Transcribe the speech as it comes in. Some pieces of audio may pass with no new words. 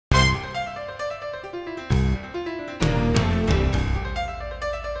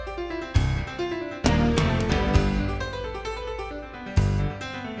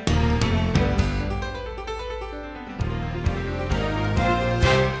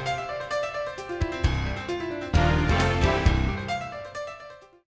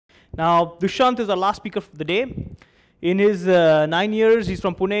Now, Dushyant is our last speaker of the day. In his 9 years, he's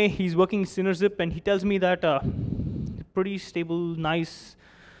from Pune, he's working in Synerzip, and he tells me that pretty stable, nice,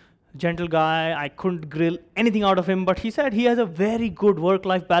 gentle guy. I couldn't grill anything out of him, but he said he has a very good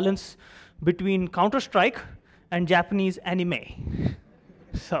work-life balance between Counter-Strike and Japanese anime.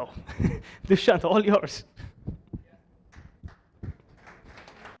 So, Dushyant, all yours.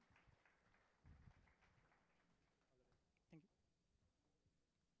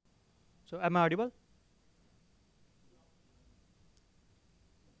 So am I audible?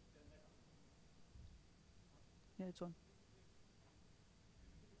 Yeah, it's on.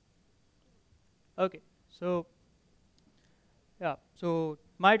 Okay, so yeah, so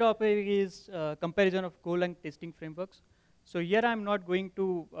my topic is comparison of Golang testing frameworks. So here I'm not going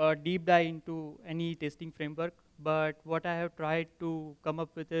to deep dive into any testing framework, but what I have tried to come up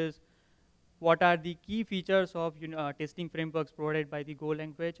with is what are the key features of testing frameworks provided by the Go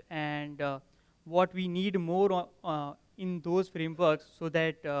language, and what we need more in those frameworks so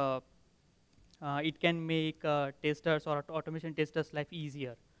that it can make testers or automation testers' life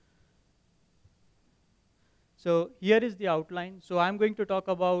easier. So here is the outline. So I'm going to talk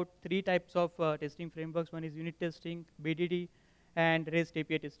about 3 types of testing frameworks. One is unit testing, BDD, and REST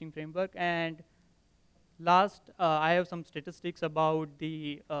API testing framework. And last, I have some statistics about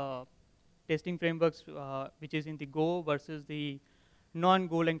the testing frameworks, which is in the Go versus the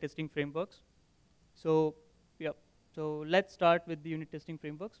non-Golang testing frameworks. So yeah, so let's start with the unit testing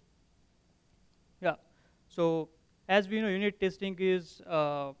frameworks. Yeah, so as we know, unit testing is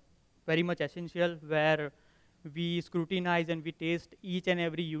very much essential, where we scrutinize and we test each and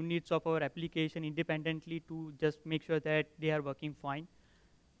every units of our application independently to just make sure that they are working fine.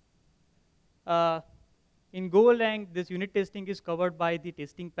 In Golang, this unit testing is covered by the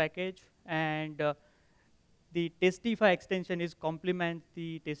testing package, and the Testify extension is complements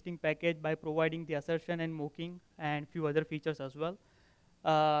the testing package by providing the assertion and mocking and few other features as well.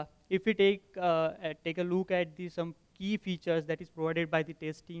 If we take a look at some key features that is provided by the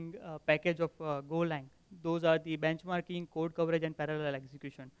testing package of Golang, those are the benchmarking, code coverage, and parallel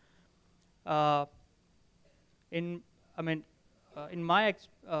execution. In my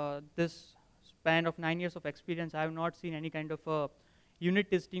this span of 9 years of experience, I have not seen any kind of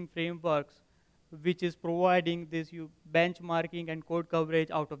unit testing frameworks which is providing this benchmarking and code coverage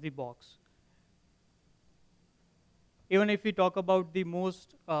out of the box. Even if we talk about the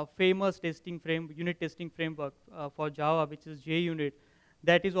most famous unit testing framework for Java, which is JUnit,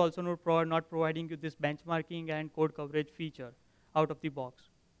 that is also not providing you this benchmarking and code coverage feature out of the box.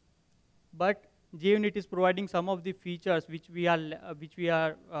 But JUnit is providing some of the features which are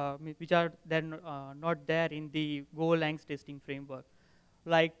then not there in the Golang's testing framework,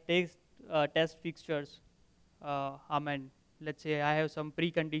 like test fixtures. Let's say I have some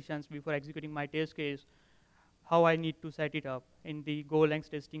preconditions before executing my test case, how I need to set it up in the Golang's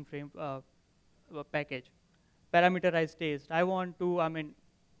testing package. Parameterized test. I want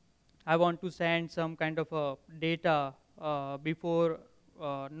to send some kind of data before,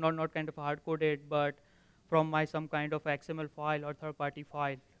 not kind of hard-coded, but from my some kind of XML file or third-party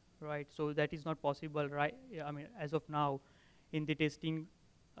file, right? So that is not possible, right? As of now, in the testing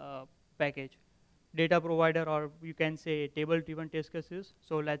package. Data provider, or you can say table-driven test cases.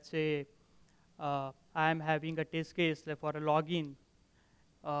 So let's say I am having a test case for a login.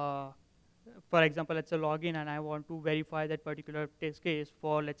 For example, let's say login, and I want to verify that particular test case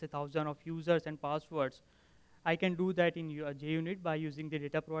for, let's say, 1,000 of users and passwords. I can do that in JUnit by using the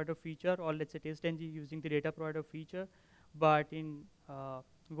data provider feature, or let's say TestNG using the data provider feature. But in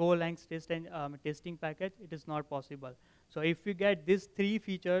Golang's testing package, it is not possible. So if we get these 3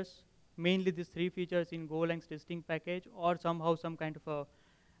 features, mainly these 3 features in Golang's testing package, or somehow some kind of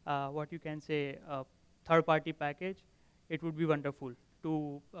what you can say third-party package, it would be wonderful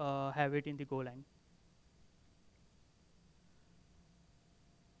to have it in the Golang.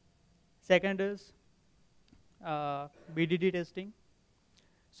 Second is BDD testing.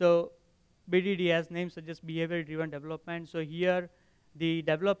 So BDD, as name suggests, behavior-driven development. So here, the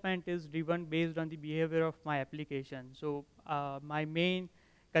development is driven based on the behavior of my application. So my main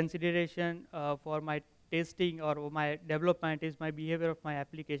consideration for my testing or my development is my behavior of my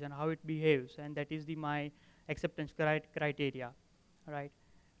application, how it behaves, and that is my acceptance criteria, right?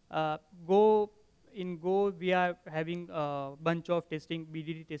 In Go, we are having a bunch of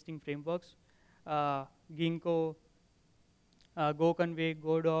BDD testing frameworks: Ginkgo, GoConvey,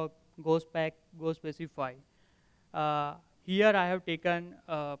 GoDog, GoSpec, GoSpecify. Here I have taken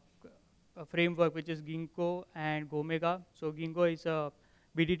a framework which is Ginkgo and Gomega. So Ginkgo is a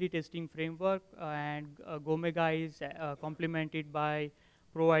BDD testing framework, and Gomega is complemented by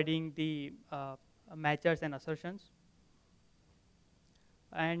providing the matchers and assertions.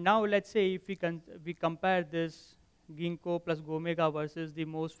 And now let's say if we compare this Ginkgo plus Gomega versus the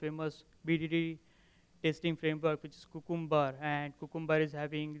most famous BDD testing framework, which is Cucumber, and Cucumber is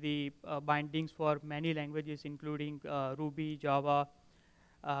having the bindings for many languages, including Ruby, Java,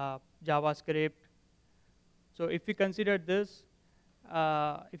 JavaScript. So if we consider this,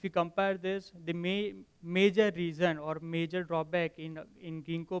 if we compare this, the major reason or major drawback in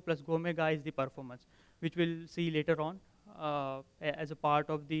Ginkgo plus Gomega is the performance, which we'll see later on as a part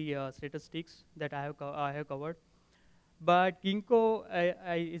of the statistics that I have covered. But Ginkgo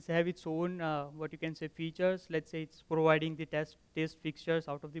is have its own what you can say features. Let's say it's providing the test fixtures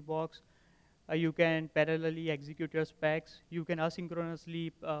out of the box. You can parallelly execute your specs. You can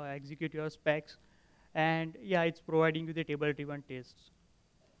asynchronously execute your specs, and yeah, it's providing you the table-driven tests.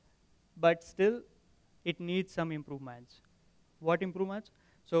 But still, it needs some improvements. What improvements?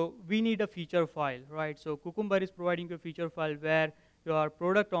 So we need a feature file, right? So Cucumber is providing you a feature file where your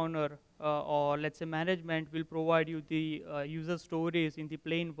product owner or let's say management will provide you the user stories in the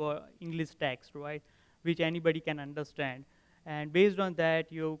plain English text, right, which anybody can understand. And based on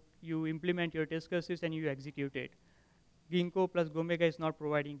that, you implement your test cases and you execute it. Ginkgo plus Gomega is not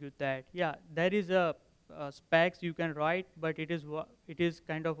providing you that. Yeah, there is a specs you can write, but it is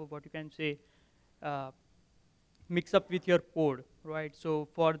kind of what you can say mix up with your code, right? So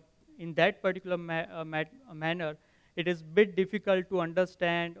for in that particular manner, it is bit difficult to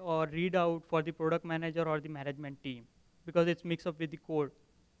understand or read out for the product manager or the management team because it's mixed up with the code.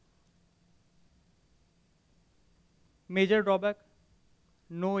 Major drawback,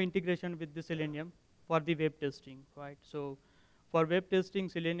 no integration with the Selenium for the web testing, right? So for web testing,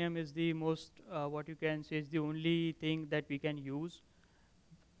 Selenium is the most, what you can say is the only thing that we can use.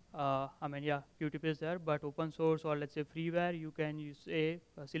 I mean, yeah, Qtip is there, but open source or let's say freeware, you can use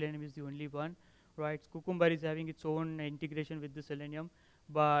Selenium is the only one, right? Cucumber is having its own integration with the Selenium,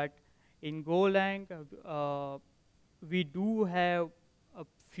 but in Golang, we do have a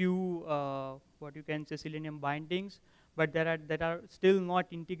few, what you can say, Selenium bindings, but that are still not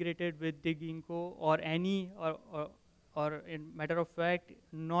integrated with the Ginkgo or any, or in matter of fact,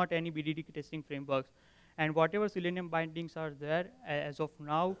 not any BDD testing frameworks. And whatever Selenium bindings are there as of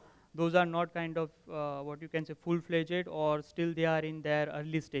now, those are not kind of what you can say full-fledged, or still they are in their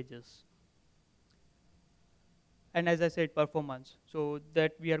early stages. And as I said, performance. So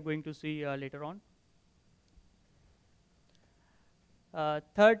that we are going to see later on.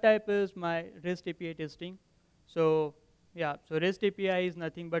 Third type is my REST API testing. So yeah, so REST API is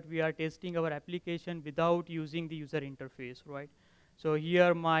nothing but we are testing our application without using the user interface, right? So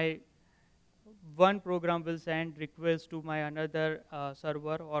here my one program will send request to my another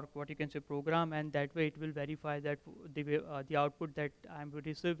server or what you can say program, and that way it will verify that the output that I'm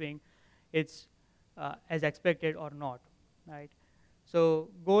receiving it's as expected or not, right? So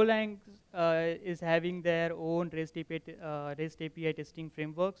Golang is having their own REST API testing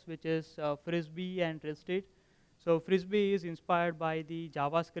frameworks, which is Frisbee and REST-it. So Frisbee is inspired by the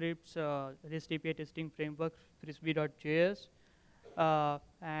JavaScript's REST API testing framework, frisbee.js.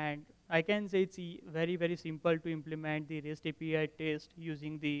 And I can say it's very, very simple to implement the REST API test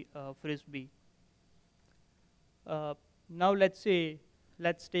using the Frisbee. Now let's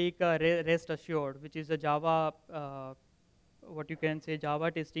take REST Assured, which is a Java, what you can say, Java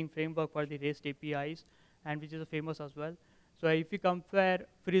testing framework for the REST APIs, and which is famous as well. So if you compare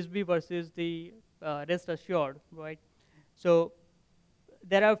Frisbee versus the REST Assured, right? So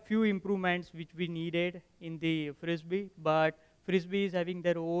there are few improvements which we needed in the Frisbee, but Frisbee is having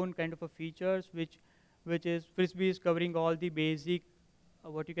their own kind of a features, which is Frisbee is covering all the basic,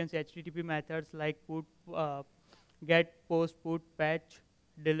 what you can say, HTTP methods like put, get, post, put, patch,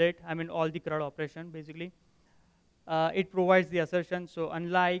 delete. I mean all the CRUD operation basically. It provides the assertion. So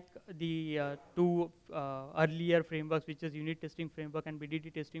unlike the two earlier frameworks, which is unit testing framework and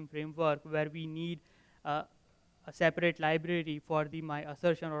BDD testing framework, where we need a separate library for my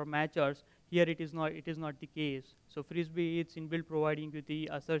assertion or matchers, here it is not the case. So Frisbee it's inbuilt providing you the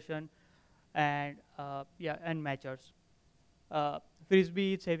assertion and and matchers.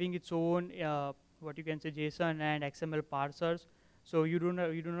 Frisbee is having its own what you can say JSON and XML parsers. So you do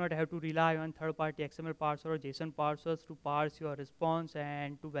not have to rely on third-party XML parser or JSON parsers to parse your response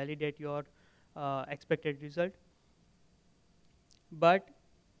and to validate your expected result. But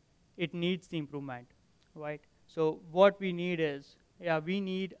it needs the improvement, right? So what we need is, we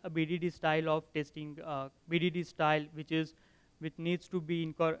need a BDD style of testing, BDD style which needs to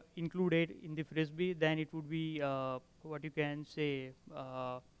be included in the Frisbee. Then it would be what you can say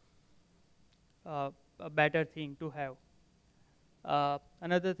a better thing to have.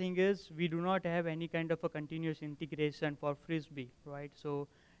 Another thing is we do not have any kind of a continuous integration for Frisbee, right? So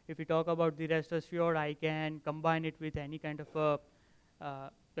if we talk about the rest assured, I can combine it with any kind of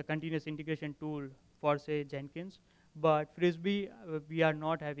the continuous integration tool for say Jenkins, but Frisbee we are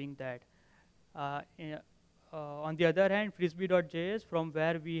not having that. In, on the other hand, Frisbee.js, from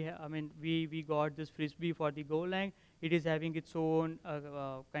where we got this Frisbee for the Golang, it is having its own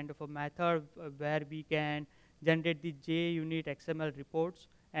kind of a method where we can generate the JUnit XML reports,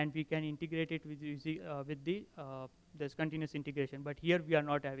 and we can integrate it with the this continuous integration. But here we are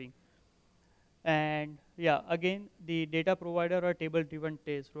not having. And yeah, again, the data provider or table-driven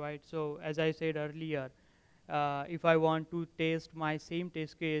test, right? So as I said earlier, if I want to test my same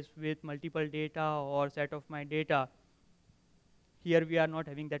test case with multiple data or set of my data, here we are not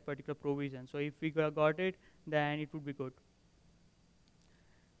having that particular provision. So if we got it, then it would be good.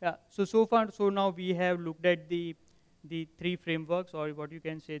 Yeah. So far, so now we have looked at the three frameworks, or what you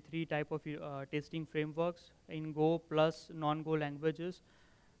can say, three type of testing frameworks in Go plus non-Go languages.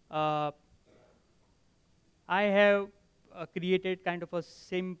 I have created kind of a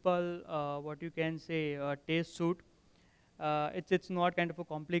simple, what you can say, test suite. It's not kind of a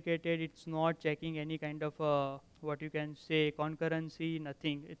complicated. It's not checking any kind of what you can say concurrency.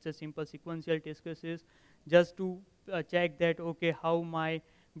 Nothing. It's a simple sequential test cases, just to check that okay how my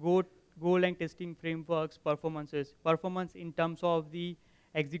Go Golang testing frameworks performance in terms of the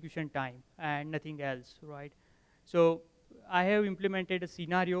execution time and nothing else, right? So I have implemented a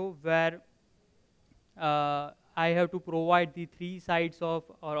scenario where I have to provide the three sides of,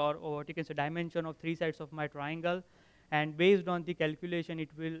 or what you can say, dimension of three sides of my triangle, and based on the calculation, it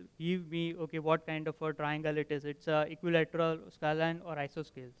will give me, okay, what kind of a triangle it is. It's a equilateral, scalene, or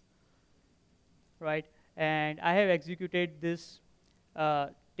isosceles, right? And I have executed this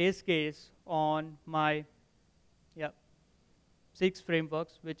test case on my 6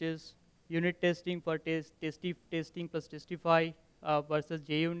 frameworks, which is unit testing for testing plus testify versus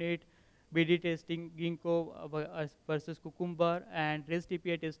JUnit, BD testing Ginkgo versus Cucumber, and REST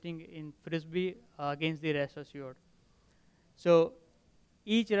API testing in Frisbee against the rest assured. So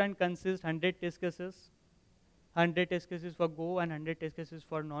each run consists 100 test cases, 100 test cases for Go and 100 test cases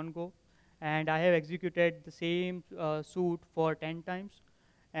for non-Go. And I have executed the same suite for 10 times,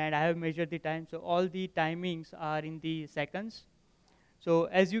 and I have measured the time. So all the timings are in the seconds. So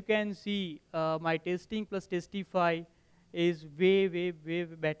as you can see, my testing plus testify is way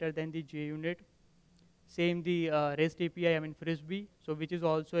better than the JUnit. Same the REST API, I mean Frisbee, so which is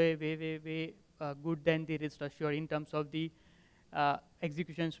also a way good than the REST Assure in terms of the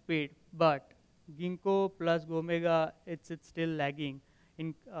execution speed. But Ginkgo plus Gomega, it's still lagging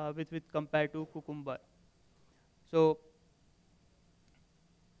in with compared to Cucumber. So,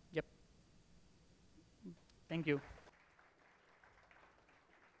 yep. Thank you.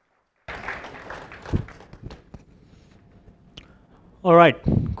 All right,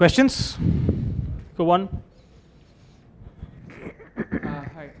 questions? Go one.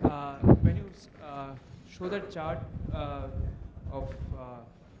 Hi. When you show that chart of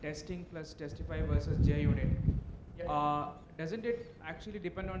testing plus testify versus JUnit, doesn't it actually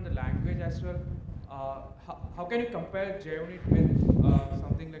depend on the language as well? How can you compare JUnit with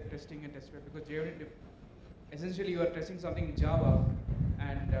something like testing and testify? Because JUnit, essentially you are testing something in Java,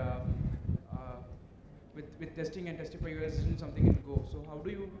 and with testing and testify you are testing something in Go. So how do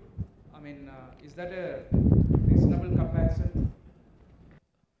you, is that a reasonable comparison?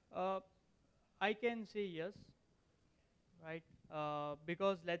 I can say yes, right?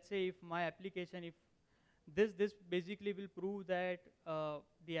 Because let's say if my application, if this basically will prove that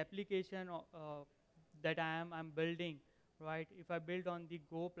the application that I'm building, right? If I build on the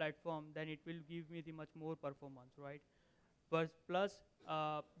Go platform, then it will give me the much more performance, right? Plus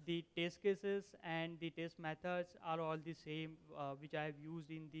the test cases and the test methods are all the same, which I have used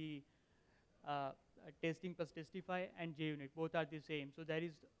in the testing plus testify and JUnit. Both are the same. So there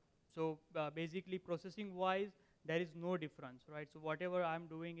is, so basically processing wise, there is no difference, right? So whatever I'm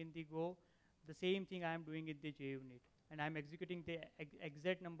doing in the Go, the same thing I'm doing in the JUnit. And I'm executing the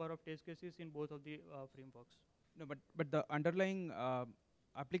exact number of test cases in both of the frameworks. No, but the underlying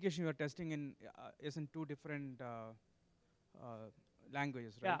application you are testing in is in two different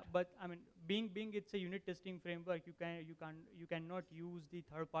languages, right? Yeah, but I mean, being it's a unit testing framework, you cannot use the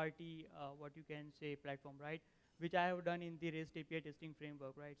third party what you can say platform, right? Which I have done in the REST API testing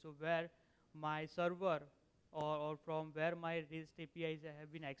framework, right? So where my server or from where my REST APIs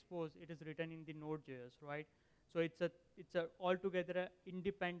have been exposed, it is written in the Node.js, right? So it's a altogether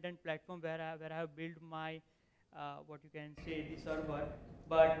independent platform where I have built my what you can say, the server.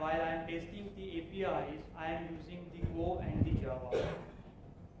 But while I'm testing the APIs, I am using the Go and the Java.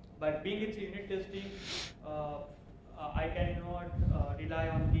 But being it's unit testing, I cannot rely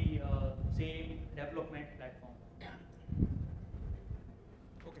on the same development platform.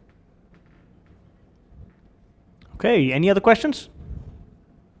 Okay. Okay, any other questions?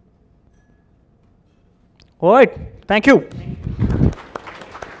 All right, thank you. Thank you.